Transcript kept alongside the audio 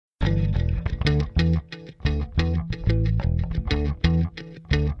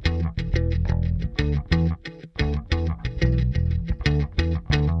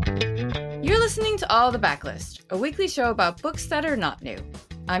You're listening to All the Backlist, a weekly show about books that are not new.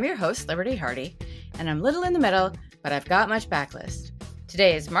 I'm your host, Liberty Hardy, and I'm little in the middle, but I've got much backlist.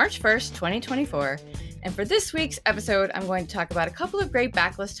 Today is March 1st, 2024, and for this week's episode, I'm going to talk about a couple of great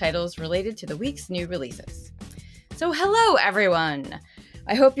backlist titles related to the week's new releases. So hello, everyone!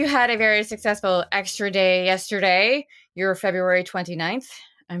 I hope you had a very successful extra day yesterday, your February 29th.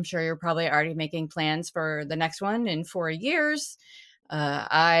 I'm sure you're probably already making plans for the next one in 4 years.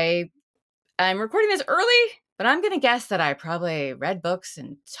 I'm recording this early, but I'm going to guess that I probably read books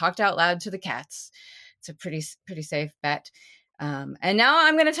and talked out loud to the cats. It's a pretty safe bet. And now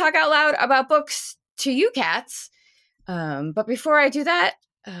I'm going to talk out loud about books to you cats. But before I do that,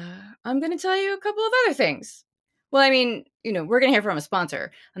 I'm going to tell you a couple of other things. Well, I mean, we're going to hear from a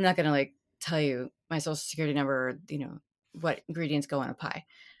sponsor. I'm not going to tell you my social security number or, what ingredients go in a pie.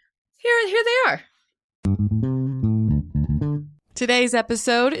 Here they are. Today's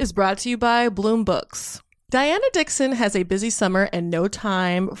episode is brought to you by Bloom Books. Diana Dixon has a busy summer and no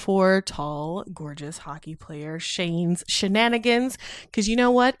time for tall, gorgeous hockey player Shane's shenanigans. Because you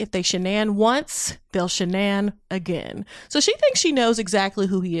know what? If they shenan once, they'll shenan again. So she thinks she knows exactly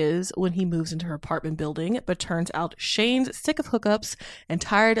who he is when he moves into her apartment building, but turns out Shane's sick of hookups and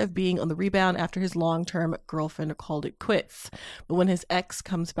tired of being on the rebound after his long-term girlfriend called it quits. But when his ex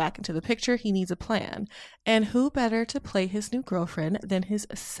comes back into the picture, he needs a plan. And who better to play his new girlfriend than his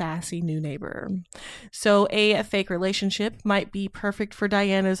sassy new neighbor? So a fake relationship might be perfect for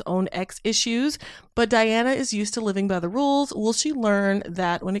Diana's own ex issues, but Diana is used to living by the rules. Will she learn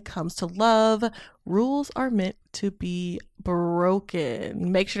that when it comes to love, rules are meant to be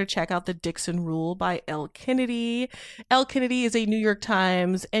broken? Make sure to check out The Dixon Rule by Elle Kennedy. Elle Kennedy is a New York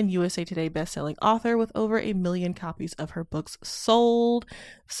Times and USA Today bestselling author with over 1 million copies of her books sold.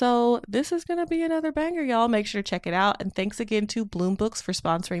 So this is going to be another banger, y'all. Make sure to check it out. And thanks again to Bloom Books for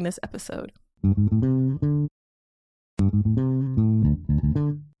sponsoring this episode.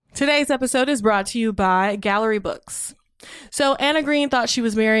 Today's episode is brought to you by Gallery Books. So Anna Green thought she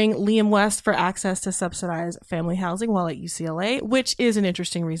was marrying Liam West for access to subsidized family housing while at UCLA, which is an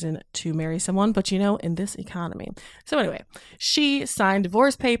interesting reason to marry someone, but in this economy. So anyway, she signed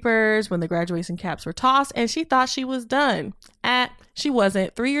divorce papers when the graduation caps were tossed, and she thought she was done. She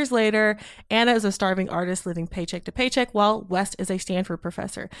wasn't. 3 years later, Anna is a starving artist living paycheck to paycheck, while West is a Stanford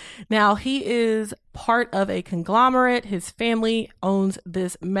professor. Now, he is part of a conglomerate. His family owns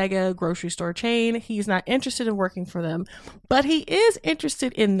this mega grocery store chain. He's not interested in working for them, but he is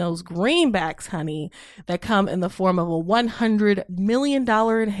interested in those greenbacks, honey, that come in the form of a $100 million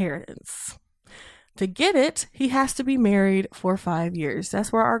inheritance. To get it, he has to be married for 5 years.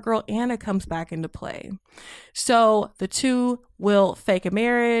 That's where our girl Anna comes back into play. So the two will fake a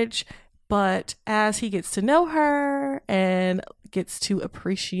marriage, but as he gets to know her and gets to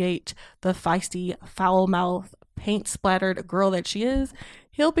appreciate the feisty, foul-mouthed, paint-splattered girl that she is,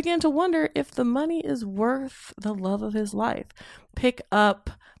 he'll begin to wonder if the money is worth the love of his life. Pick up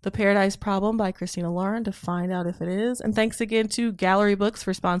The Paradise Problem by Christina Lauren to find out if it is. And thanks again to Gallery Books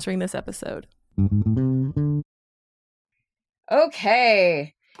for sponsoring this episode.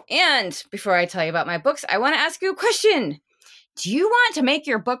 Okay. And before I tell you about my books, I want to ask you a question. Do you want to make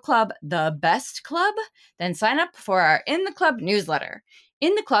your book club the best club? Then sign up for our In the Club newsletter.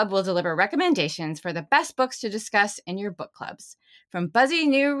 In the Club will deliver recommendations for the best books to discuss in your book clubs. From buzzy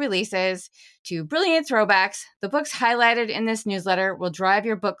new releases to brilliant throwbacks, the books highlighted in this newsletter will drive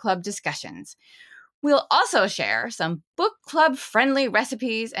your book club discussions. We'll also share some book club friendly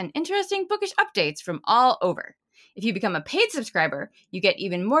recipes and interesting bookish updates from all over. If you become a paid subscriber, you get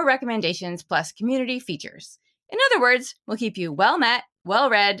even more recommendations plus community features. In other words, we'll keep you well met,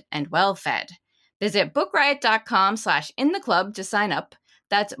 well read, and well fed. Visit bookriot.com/intheclub to sign up.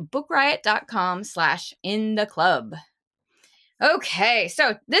 That's bookriot.com/intheclub. Okay,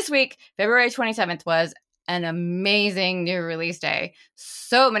 so this week, February 27th, was an amazing new release day.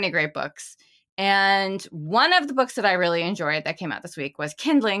 So many great books. And one of the books that I really enjoyed that came out this week was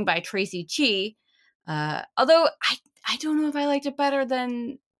Kindling by Tracy Chee. Although I don't know if I liked it better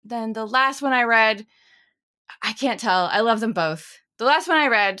than the last one I read. I can't tell. I love them both. The last one I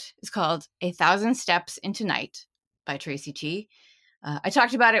read is called 1,000 Steps into Night by Tracy Chee. I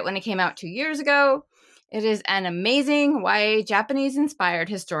talked about it when it came out 2 years ago. It is an amazing YA Japanese-inspired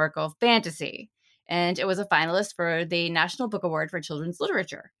historical fantasy, and it was a finalist for the National Book Award for Children's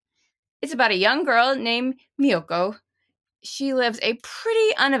Literature. It's about a young girl named Miyoko. She lives a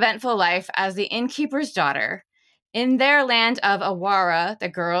pretty uneventful life as the innkeeper's daughter, In their land of Awara, the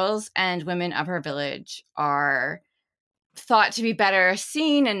girls and women of her village are thought to be better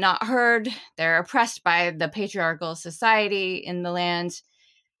seen and not heard. They're oppressed by the patriarchal society in the land.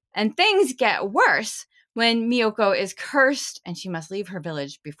 And things get worse when Miyoko is cursed and she must leave her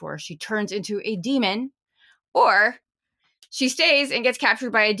village before she turns into a demon, or she stays and gets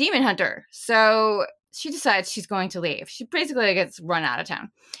captured by a demon hunter. So she decides she's going to leave. She basically gets run out of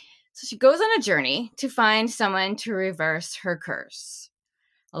town. So she goes on a journey to find someone to reverse her curse.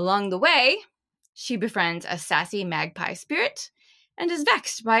 Along the way, she befriends a sassy magpie spirit and is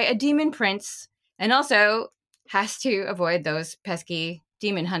vexed by a demon prince, and also has to avoid those pesky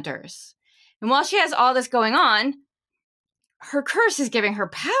demon hunters. And while she has all this going on, her curse is giving her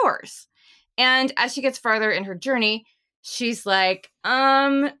powers. And as she gets farther in her journey, she's like, do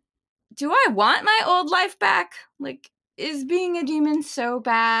I want my old life back? Like, is being a demon so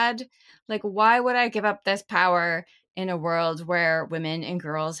bad? Like, why would I give up this power in a world where women and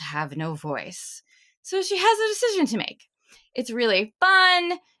girls have no voice? So she has a decision to make. It's really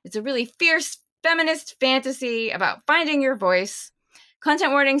fun. It's a really fierce feminist fantasy about finding your voice.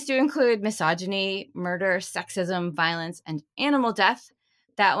 Content warnings do include misogyny, murder, sexism, violence, and animal death.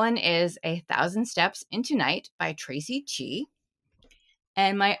 That one is 1,000 Steps into Night by Tracy Chee.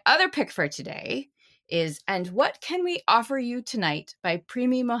 And my other pick for today is And What Can We Offer You Tonight by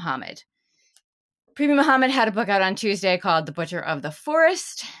Premi Mohammed. Premi Mohammed had a book out on Tuesday called The Butcher of the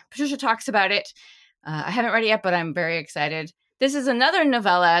Forest. Patricia talks about it. I haven't read it yet, but I'm very excited. This is another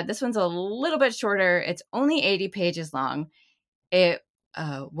novella. This one's a little bit shorter. It's only 80 pages long. It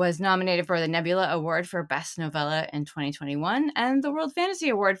was nominated for the Nebula Award for Best Novella in 2021 and the World Fantasy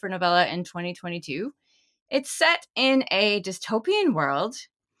Award for Novella in 2022. It's set in a dystopian world,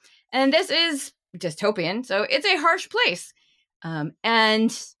 and this is dystopian, so it's a harsh place.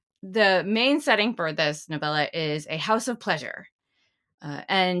 And the main setting for this novella is a house of pleasure.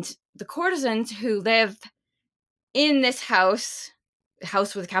 And the courtesans who live in this house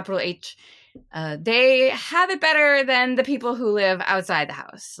with capital H, they have it better than the people who live outside the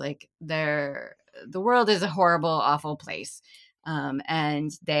house. Like, the world is a horrible, awful place.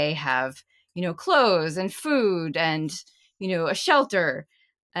 And they have, clothes and food and, a shelter.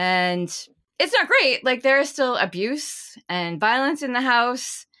 And it's not great. Like, there is still abuse and violence in the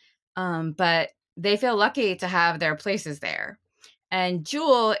house. But they feel lucky to have their places there. And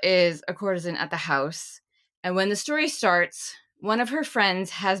Jewel is a courtesan at the house. And when the story starts, one of her friends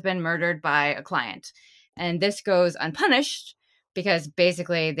has been murdered by a client. And this goes unpunished because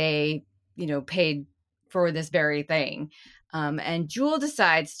basically they, paid for this very thing. And Jewel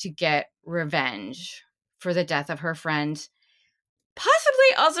decides to get revenge for the death of her friend,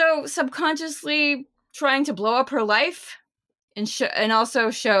 possibly also subconsciously trying to blow up her life and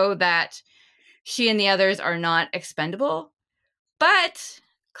also show that she and the others are not expendable. But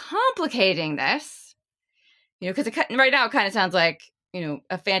complicating this, because right now it kind of sounds like,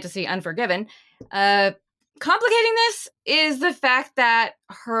 a fantasy Unforgiven. Complicating this is the fact that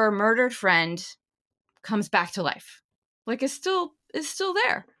her murdered friend comes back to life. Like, is still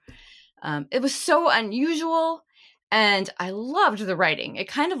there. It was so unusual, and I loved the writing. It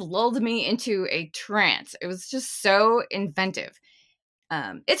kind of lulled me into a trance. It was just so inventive.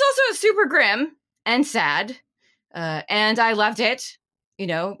 It's also super grim and sad, and I loved it.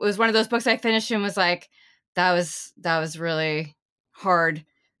 It was one of those books I finished and was like, that was really hard.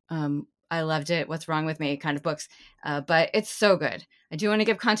 I loved it. What's wrong with me? Kind of books. But it's so good. I do want to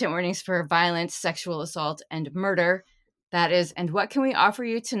give content warnings for violence, sexual assault, and murder. That is And What Can We Offer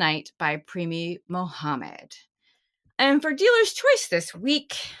You Tonight by Premi Mohammed. And for Dealer's Choice this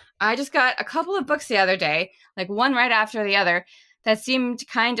week, I just got a couple of books the other day, like one right after the other, that seemed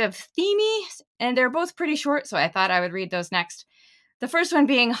kind of themey, and they're both pretty short, so I thought I would read those next. The first one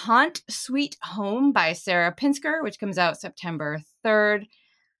being Haunt Sweet Home by Sarah Pinsker, which comes out September 3rd.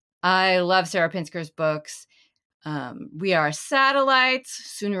 I love Sarah Pinsker's books. We Are Satellites.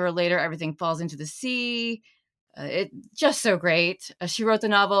 Sooner or Later, Everything Falls into the Sea. It's just so great. She wrote the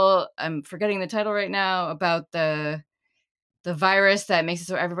novel, I'm forgetting the title right now, about the virus that makes it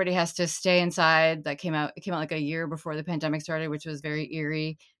so everybody has to stay inside. It came out like a year before the pandemic started, which was very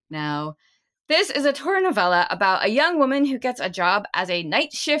eerie now. This is a tour novella about a young woman who gets a job as a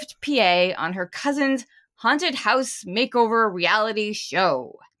night shift PA on her cousin's haunted house makeover reality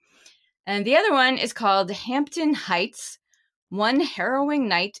show. And the other one is called Hampton Heights, One Harrowing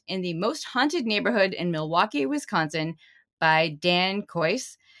Night in the Most Haunted Neighborhood in Milwaukee, Wisconsin by Dan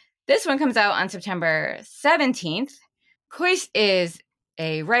Coyce. This one comes out on September 17th. Coyce is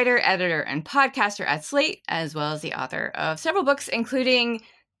a writer, editor, and podcaster at Slate, as well as the author of several books, including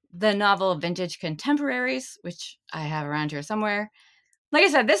the novel Vintage Contemporaries, which I have around here somewhere. Like I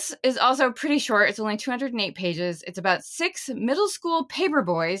said, this is also pretty short. It's only 208 pages. It's about 6 middle school paper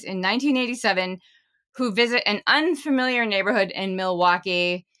boys in 1987 who visit an unfamiliar neighborhood in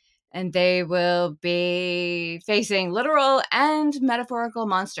Milwaukee, and they will be facing literal and metaphorical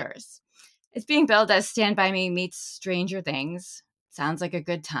monsters. It's being billed as Stand By Me meets Stranger Things. Sounds like a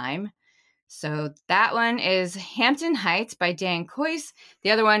good time. So that one is Hampton Heights by Dan Coyce.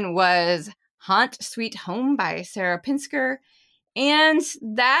 The other one was Haunt Sweet Home by Sarah Pinsker. And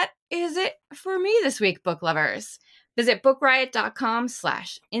that is it for me this week, book lovers. Visit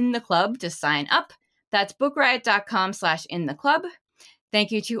bookriot.com/intheclub to sign up. That's bookriot.com/intheclub.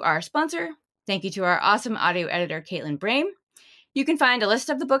 Thank you to our sponsor. Thank you to our awesome audio editor, Caitlin Brame. You can find a list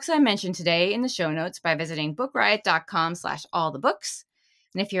of the books I mentioned today in the show notes by visiting bookriot.com/allthebooks.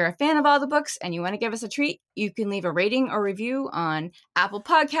 And if you're a fan of all the books and you want to give us a treat, you can leave a rating or review on Apple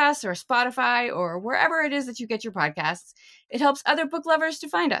Podcasts or Spotify or wherever it is that you get your podcasts. It helps other book lovers to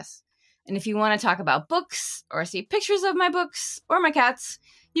find us. And if you want to talk about books or see pictures of my books or my cats,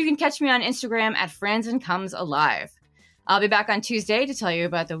 you can catch me on Instagram at FranzenComesAlive. I'll be back on Tuesday to tell you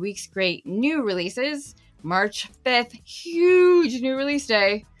about the week's great new releases. March 5th, huge new release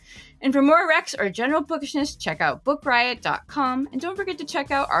day. And for more recs or general bookishness, check out bookriot.com. And don't forget to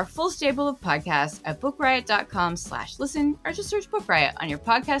check out our full stable of podcasts at bookriot.com/listen or just search Book Riot on your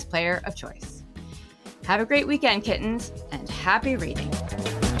podcast player of choice. Have a great weekend, kittens, and happy reading.